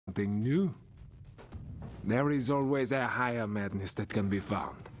Something new. There is always a higher madness that can be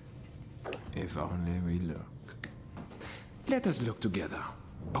found. If only we look. Let us look together,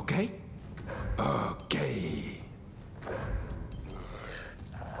 okay? Okay.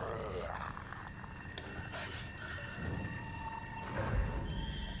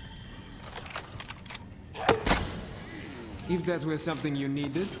 If that were something you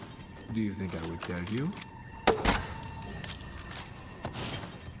needed, do you think I would tell you?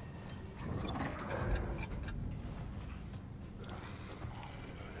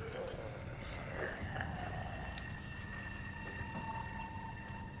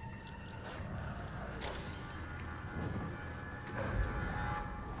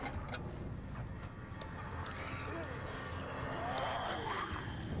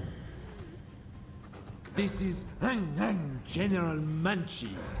 This is General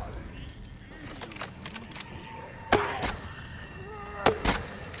Munchie.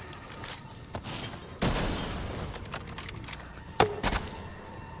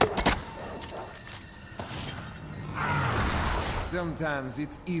 Sometimes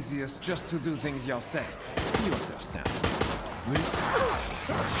it's easiest just to do things yourself. You understand.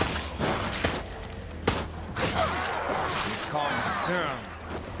 The cogs turn.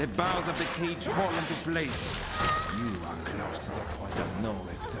 The bars of the cage fall into place. You are close to the point of no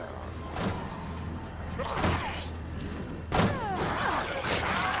return.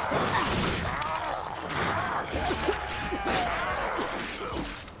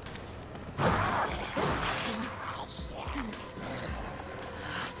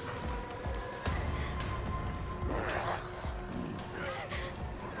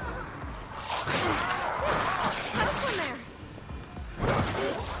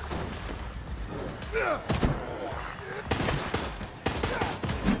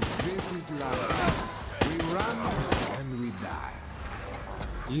 We run and we die.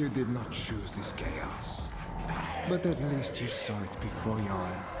 You did not choose this chaos, but at least you saw it before your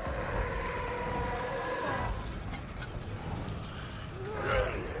eyes.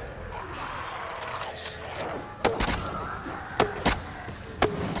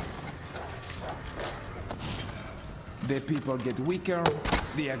 The people get weaker,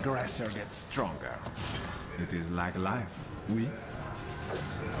 the aggressor gets stronger. It is like life.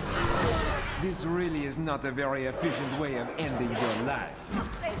 This really is not a very efficient way of ending your life.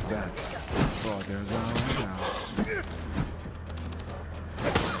 But borders are ours.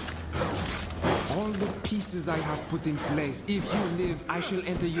 All the pieces I have put in place, if you live, I shall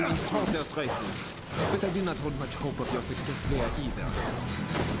enter you in tortoise races. But I do not hold much hope of your success there either.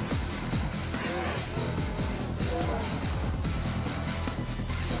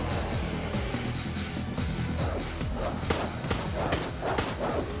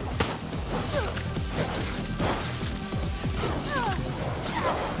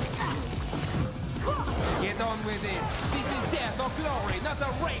 Get on with it. This is death or glory, not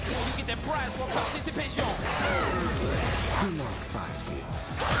a race where you get a prize for participation. Do not fight it.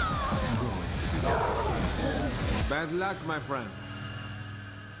 Go into the darkness. Bad luck, my friend.